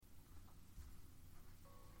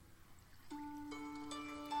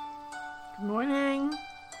Morning.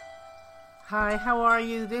 Hi, how are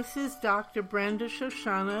you? This is Dr. Brenda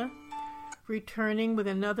Shoshana, returning with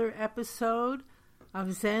another episode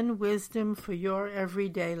of Zen Wisdom for Your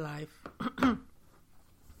Everyday Life.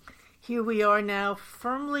 Here we are now,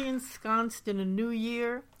 firmly ensconced in a new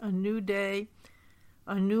year, a new day,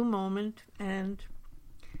 a new moment, and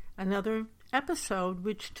another episode,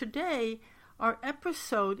 which today, our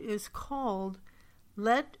episode is called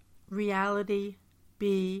Let Reality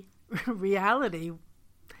Be Reality.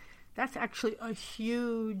 That's actually a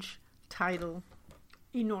huge title,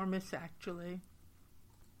 enormous actually,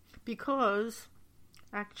 because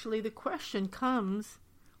actually the question comes,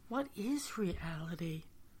 what is reality?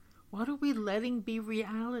 What are we letting be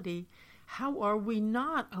reality? How are we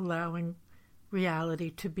not allowing reality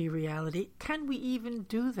to be reality? Can we even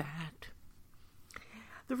do that?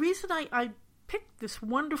 The reason I picked this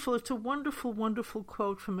wonderful, it's a wonderful, wonderful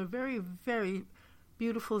quote from a very, very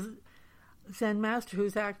beautiful Zen master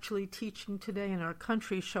who's actually teaching today in our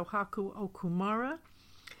country, Shohaku Okumura,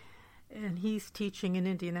 and he's teaching in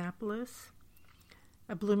Indianapolis,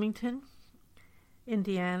 Bloomington,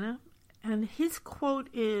 Indiana, and his quote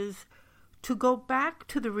is, to go back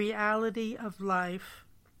to the reality of life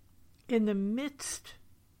in the midst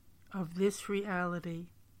of this reality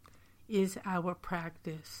is our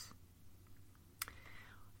practice.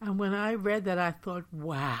 And when I read that, I thought,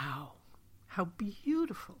 wow, how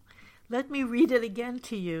beautiful. Let me read it again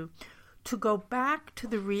to you. To go back to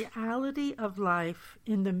the reality of life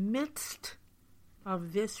in the midst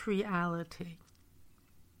of this reality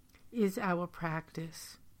is our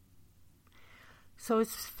practice. So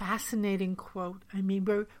it's a fascinating quote. I mean,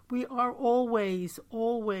 we are always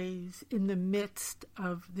in the midst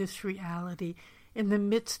of this reality, in the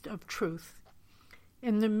midst of truth,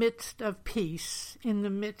 in the midst of peace, in the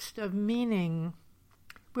midst of meaning.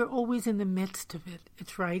 We're always in the midst of it.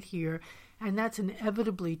 It's right here. And that's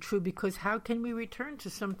inevitably true, because how can we return to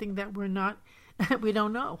something that we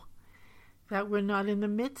don't know, that we're not in the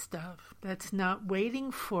midst of, that's not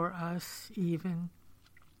waiting for us even?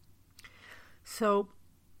 So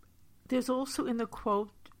there's also in the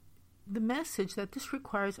quote the message that this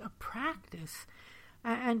requires a practice.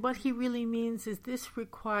 And what he really means is this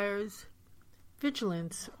requires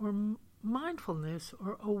vigilance or mindfulness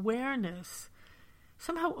or awareness.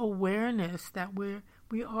 Somehow awareness that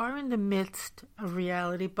we are in the midst of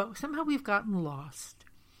reality, but somehow we've gotten lost.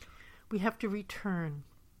 We have to return.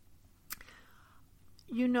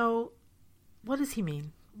 You know, what does he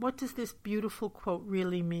mean? What does this beautiful quote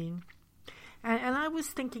really mean? And I was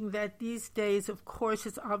thinking that these days, of course,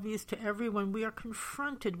 it's obvious to everyone, we are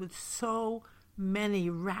confronted with so many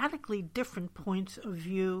radically different points of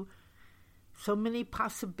view, so many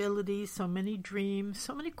possibilities, so many dreams,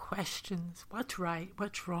 so many questions. What's right?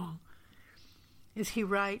 What's wrong? Is he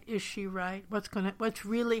right? Is she right? What's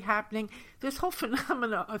really happening? This whole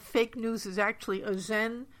phenomena of fake news is actually a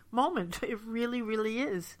Zen moment. It really, really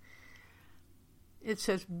is. It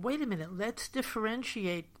says, wait a minute, let's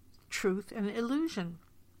differentiate truth and illusion.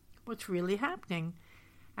 What's really happening?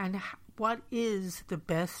 And what is the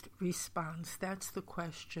best response? That's the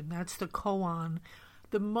question. That's the koan.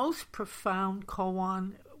 The most profound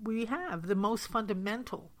koan we have, the most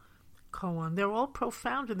fundamental koan. They're all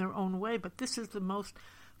profound in their own way, but this is the most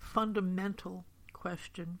fundamental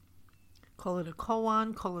question. Call it a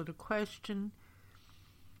koan, call it a question.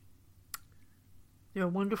 There are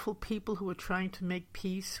wonderful people who are trying to make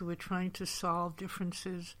peace, who are trying to solve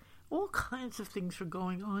differences. All kinds of things are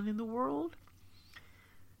going on in the world.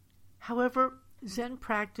 However, Zen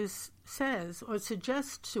practice says or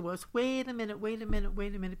suggests to us, wait a minute,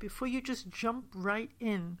 before you just jump right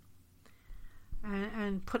in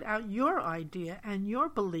and put out your idea and your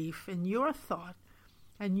belief and your thought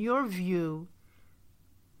and your view,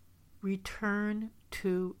 return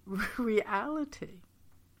to reality.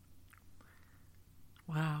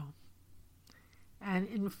 Wow. And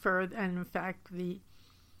in fact, the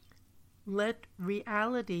let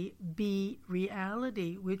reality be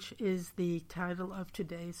reality, which is the title of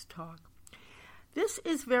today's talk. This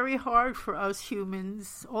is very hard for us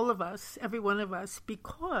humans, all of us, every one of us,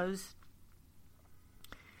 because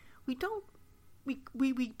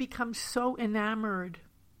we become so enamored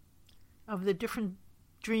of the different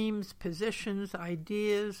dreams, positions,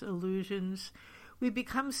 ideas, illusions. We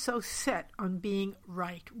become so set on being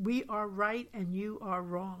right. We are right and you are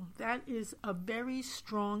wrong. That is a very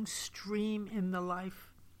strong stream in the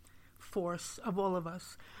life force of all of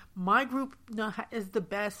us. My group is the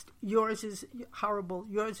best. Yours is horrible.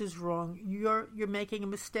 Yours is wrong. You're making a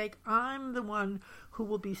mistake. I'm the one who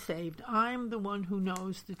will be saved. I'm the one who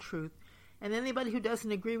knows the truth. And anybody who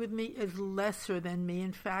doesn't agree with me is lesser than me.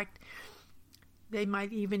 In fact, they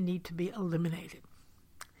might even need to be eliminated.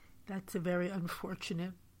 That's a very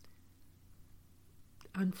unfortunate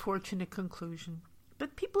conclusion.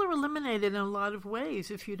 But people are eliminated in a lot of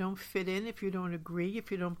ways. If you don't fit in, if you don't agree,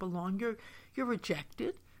 if you don't belong, you're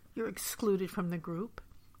rejected. You're excluded from the group.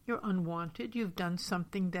 You're unwanted. You've done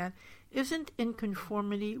something that isn't in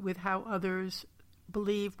conformity with how others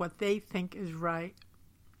believe what they think is right.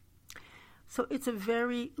 So it's a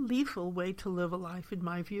very lethal way to live a life, in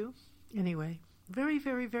my view. Anyway, very,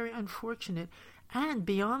 very, very unfortunate. And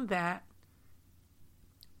beyond that,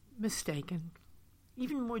 mistaken.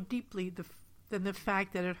 Even more deeply than the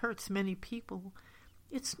fact that it hurts many people,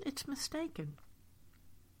 it's mistaken.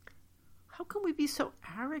 How can we be so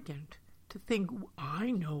arrogant to think,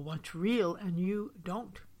 I know what's real and you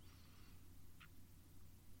don't?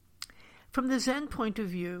 From the Zen point of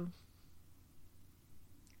view,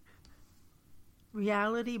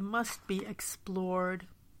 reality must be explored,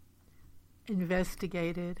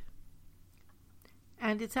 investigated,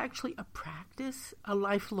 and it's actually a practice, a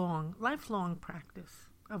lifelong practice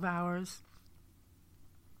of ours.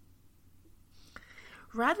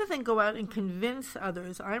 Rather than go out and convince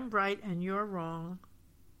others I'm right and you're wrong,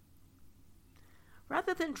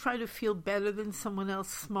 rather than try to feel better than someone else,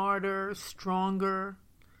 smarter, stronger,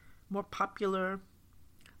 more popular,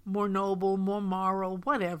 more noble, more moral,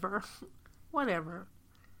 whatever.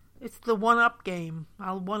 It's the one-up game.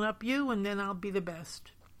 I'll one-up you and then I'll be the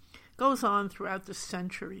best. Goes on throughout the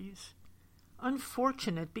centuries.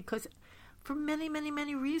 Unfortunate because for many, many,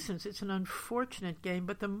 many reasons it's an unfortunate game,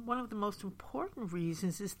 but one of the most important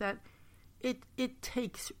reasons is that it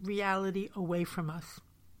takes reality away from us.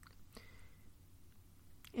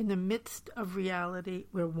 In the midst of reality,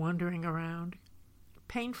 we're wandering around,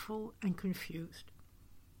 painful and confused.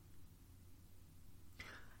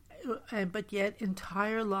 But yet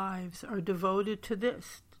entire lives are devoted to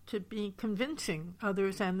this, to be convincing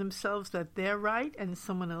others and themselves that they're right and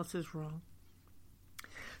someone else is wrong.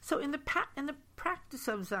 So in the practice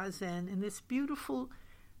of Zazen, in this beautiful,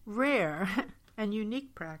 rare, and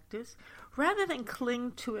unique practice, rather than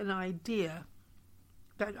cling to an idea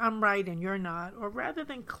that I'm right and you're not, or rather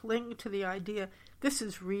than cling to the idea this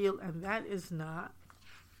is real and that is not,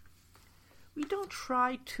 we don't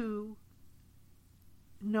try to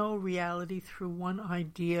know reality through one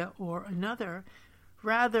idea or another.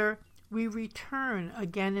 Rather, we return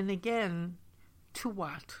again and again to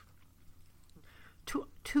what?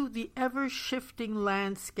 To the ever-shifting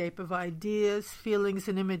landscape of ideas, feelings,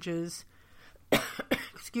 and images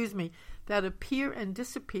that appear and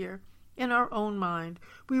disappear in our own mind.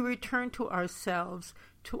 We return to ourselves,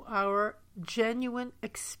 to our genuine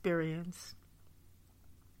experience.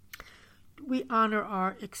 We honor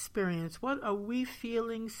our experience. What are we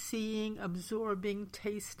feeling, seeing, absorbing,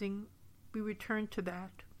 tasting? We return to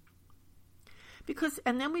that.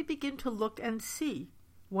 And then we begin to look and see.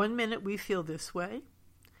 1 minute we feel this way,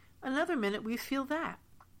 another minute we feel that.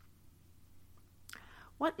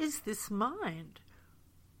 What is this mind?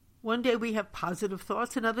 One day we have positive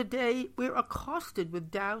thoughts, another day we're accosted with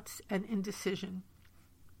doubts and indecision.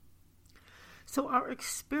 So our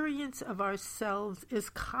experience of ourselves is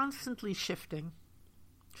constantly shifting.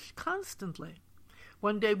 Constantly.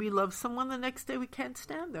 One day we love someone, the next day we can't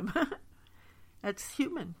stand them. That's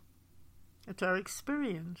human. It's our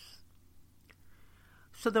experience.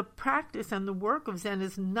 So the practice and the work of Zen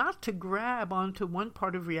is not to grab onto one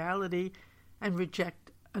part of reality and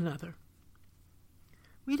reject another.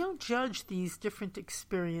 We don't judge these different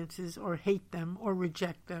experiences or hate them or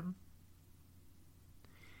reject them.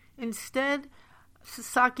 Instead,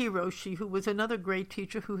 Sasaki Roshi, who was another great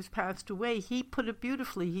teacher who has passed away, he put it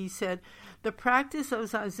beautifully. He said, the practice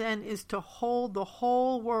of Zazen is to hold the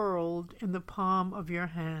whole world in the palm of your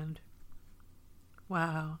hand.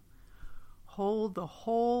 Wow. Hold the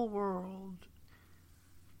whole world.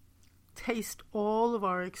 Taste all of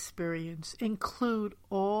our experience. Include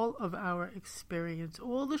all of our experience.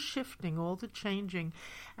 All the shifting, all the changing.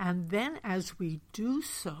 And then as we do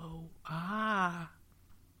so,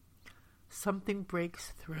 something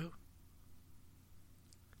breaks through.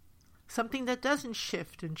 Something that doesn't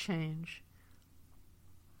shift and change.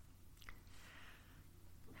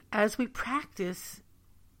 As we practice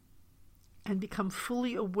and become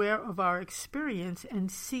fully aware of our experience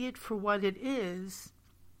and see it for what it is,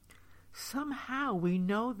 somehow we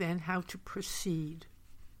know then how to proceed.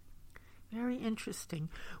 Very interesting.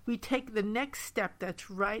 We take the next step that's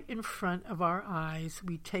right in front of our eyes.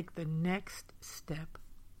 We take the next step.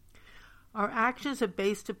 Our actions are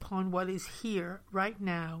based upon what is here, right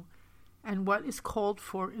now, and what is called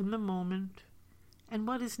for in the moment, and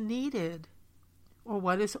what is needed, or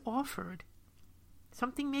what is offered.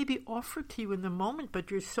 Something may be offered to you in the moment, but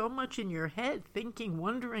you're so much in your head, thinking,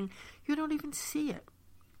 wondering, you don't even see it.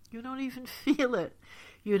 You don't even feel it.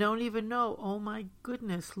 You don't even know, oh my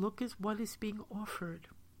goodness, look at what is being offered.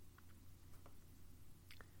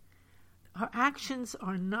 Our actions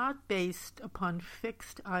are not based upon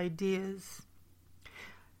fixed ideas,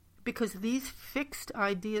 because these fixed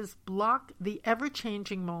ideas block the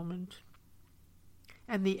ever-changing moment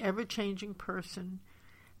and the ever-changing person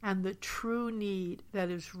and the true need that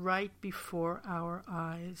is right before our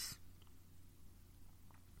eyes.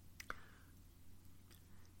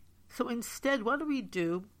 So instead, what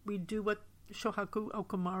do? We do what Shohaku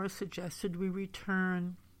Okumura suggested. We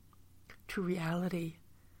return to reality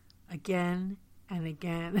again and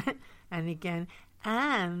again and again,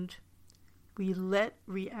 and we let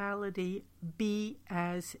reality be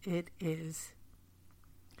as it is.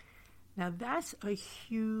 Now that's a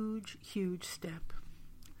huge, huge step.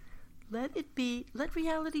 Let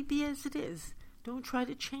reality be as it is. Don't try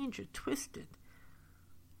to change it, twist it,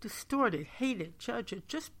 distort it, hate it, judge it.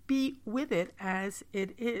 Just be with it as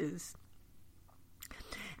it is.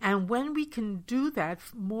 And when we can do that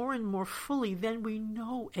more and more fully, then we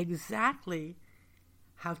know exactly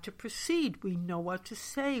how to proceed. We know what to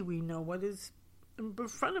say. We know what is in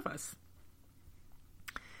front of us.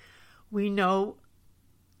 We know,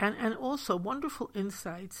 and also wonderful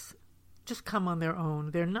insights just come on their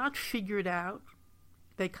own. They're not figured out.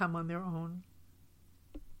 They come on their own.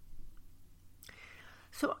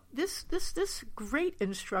 So this great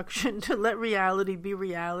instruction to let reality be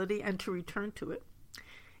reality and to return to it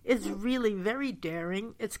is really very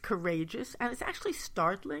daring. It's courageous, and it's actually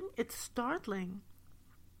startling. It's startling.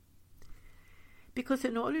 Because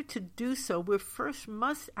in order to do so, we first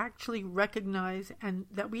must actually recognize and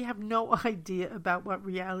that we have no idea about what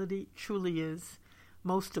reality truly is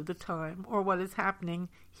most of the time, or what is happening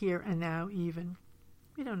here and now even.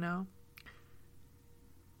 We don't know.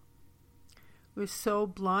 We're so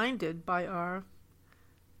blinded by our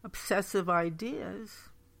obsessive ideas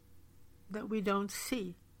that we don't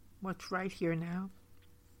see what's right here now.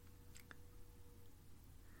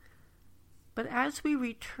 But as we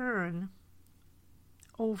return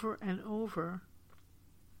over and over,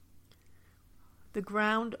 the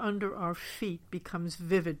ground under our feet becomes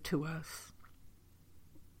vivid to us.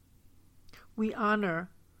 We honor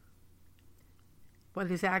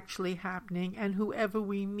what is actually happening and whoever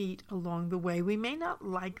we meet along the way. We may not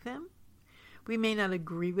like them. We may not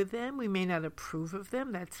agree with them. We may not approve of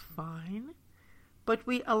them. That's fine. But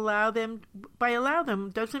we allow them. By allow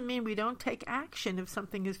them doesn't mean we don't take action if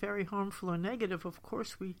something is very harmful or negative. Of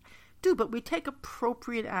course we do, but we take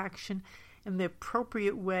appropriate action in the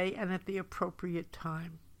appropriate way and at the appropriate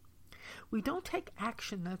time. We don't take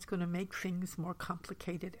action that's going to make things more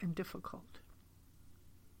complicated and difficult.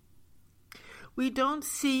 We don't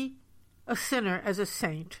see a sinner as a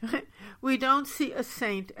saint. We don't see a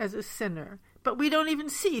saint as a sinner. But we don't even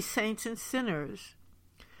see saints and sinners.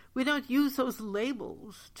 We don't use those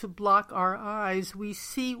labels to block our eyes. We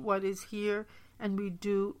see what is here and we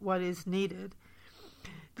do what is needed.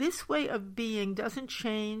 This way of being doesn't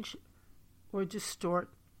change or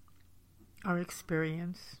distort our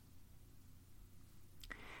experience.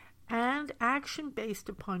 And action based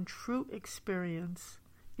upon true experience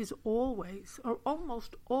is always, or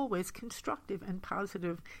almost always, constructive and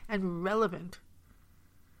positive and relevant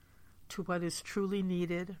to what is truly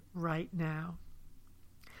needed right now.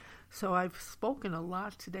 So I've spoken a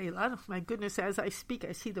lot today. My goodness, as I speak,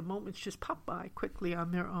 I see the moments just pop by quickly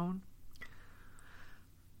on their own.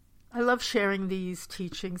 I love sharing these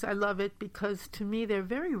teachings. I love it because to me they're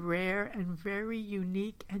very rare and very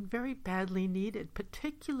unique and very badly needed,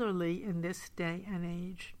 particularly in this day and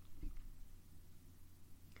age.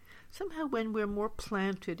 Somehow when we're more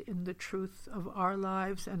planted in the truth of our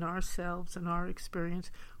lives and ourselves and our experience,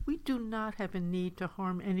 we do not have a need to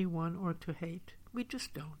harm anyone or to hate. We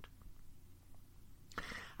just don't.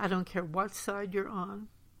 I don't care what side you're on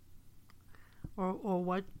or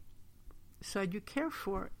what side you care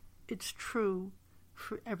for. It's true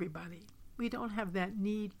for everybody. We don't have that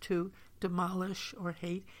need to demolish or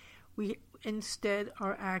hate. Instead,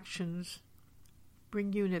 our actions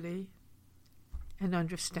bring unity and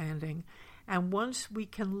understanding. And once we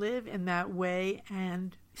can live in that way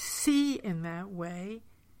and see in that way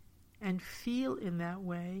and feel in that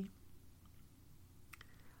way,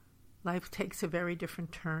 life takes a very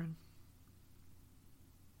different turn.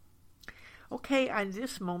 Okay, at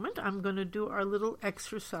this moment, I'm going to do our little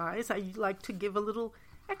exercise. I like to give a little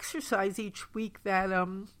exercise each week that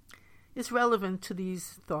is relevant to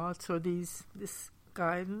these thoughts or this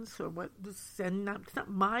guidance or what this. And it's not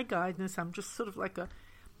my guidance. I'm just sort of like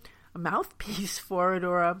mouthpiece for it,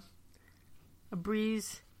 or a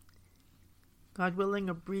breeze, God willing,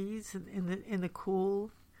 a breeze in the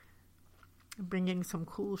cool, bringing some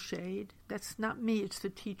cool shade. That's not me, it's the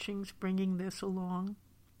teachings bringing this along.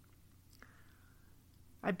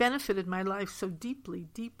 I benefited my life so deeply,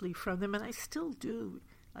 deeply from them, and I still do.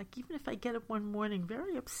 Like, even if I get up one morning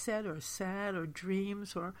very upset or sad or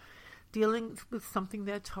dreams or dealing with something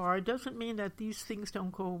that's hard, doesn't mean that these things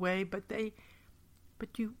don't go away, but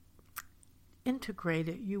you integrate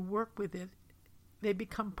it, you work with it. They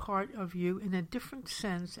become part of you in a different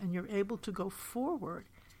sense, and you're able to go forward.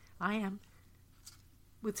 I am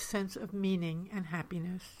with sense of meaning and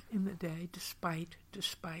happiness in the day, despite.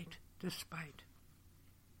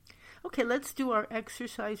 Okay, let's do our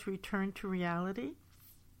exercise, return to reality.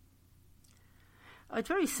 It's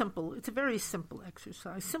very simple. It's a very simple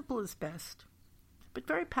exercise. Simple is best, but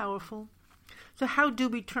very powerful. So how do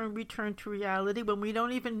we return to reality when we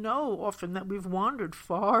don't even know often that we've wandered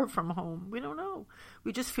far from home? We don't know.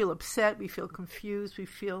 We just feel upset. We feel confused. We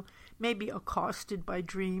feel maybe accosted by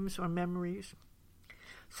dreams or memories.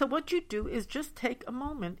 So what you do is just take a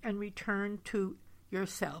moment and return to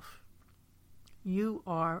yourself. You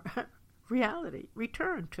are reality.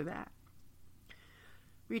 Return to that.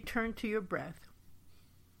 Return to your breath.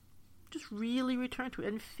 Just really return to it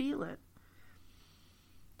and feel it.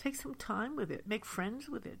 Take some time with it. Make friends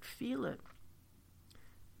with it. Feel it.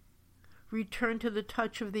 Return to the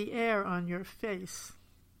touch of the air on your face.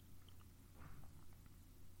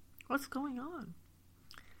 What's going on?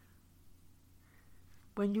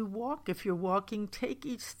 When you walk, if you're walking, take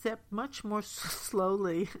each step much more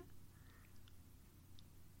slowly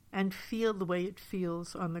and feel the way it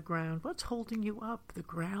feels on the ground. What's holding you up? The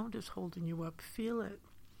ground is holding you up. Feel it.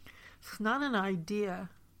 It's not an idea.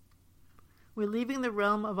 We're leaving the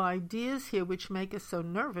realm of ideas here, which make us so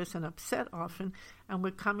nervous and upset often, and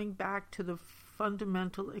we're coming back to the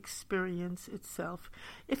fundamental experience itself.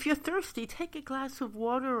 If you're thirsty, take a glass of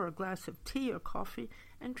water or a glass of tea or coffee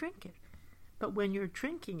and drink it. But when you're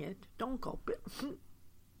drinking it, don't gulp it.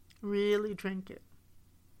 Really drink it.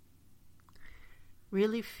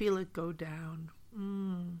 Really feel it go down.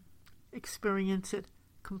 Experience it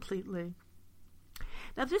completely.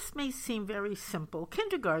 Now, this may seem very simple,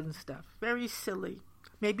 kindergarten stuff, very silly.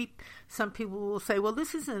 Maybe some people will say, well,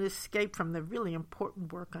 this isn't an escape from the really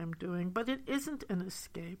important work I'm doing, but it isn't an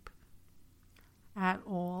escape at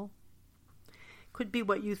all. Could be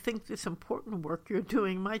what you think this important work you're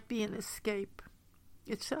doing might be an escape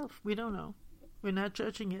itself. We don't know. We're not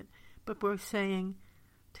judging it, but we're saying,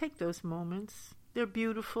 take those moments. They're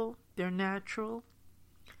beautiful, they're natural,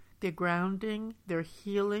 they're grounding, they're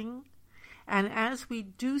healing. And as we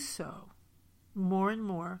do so, more and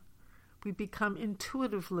more, we become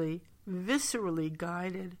intuitively, viscerally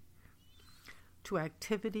guided to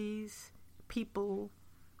activities, people,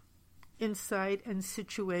 insight, and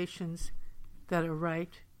situations that are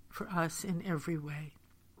right for us in every way.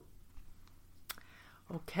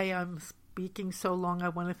 Okay, I'm speaking so long. I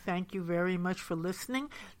want to thank you very much for listening.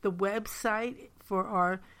 The website for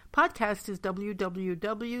our podcast is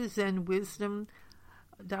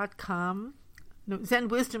www.zenwisdom.com. No,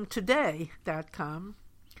 ZenWisdomToday.com,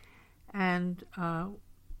 and all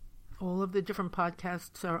of the different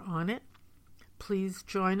podcasts are on it. Please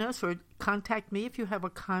join us or contact me if you have a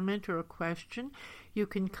comment or a question. You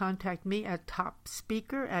can contact me at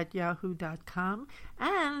topspeaker@yahoo.com.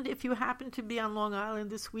 And if you happen to be on Long Island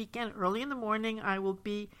this weekend, early in the morning, I will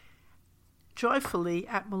be joyfully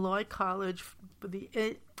at Molloy College for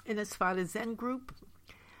the Innisfada Zen group.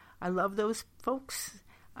 I love those folks.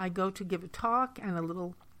 I go to give a talk and a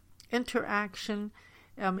little interaction.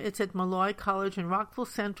 It's at Molloy College in Rockville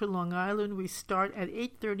Center, Long Island. We start at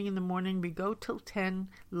 8:30 in the morning. We go till 10.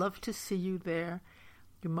 Love to see you there.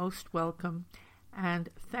 You're most welcome. And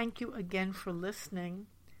thank you again for listening.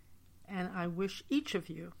 And I wish each of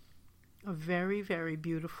you a very, very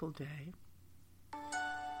beautiful day.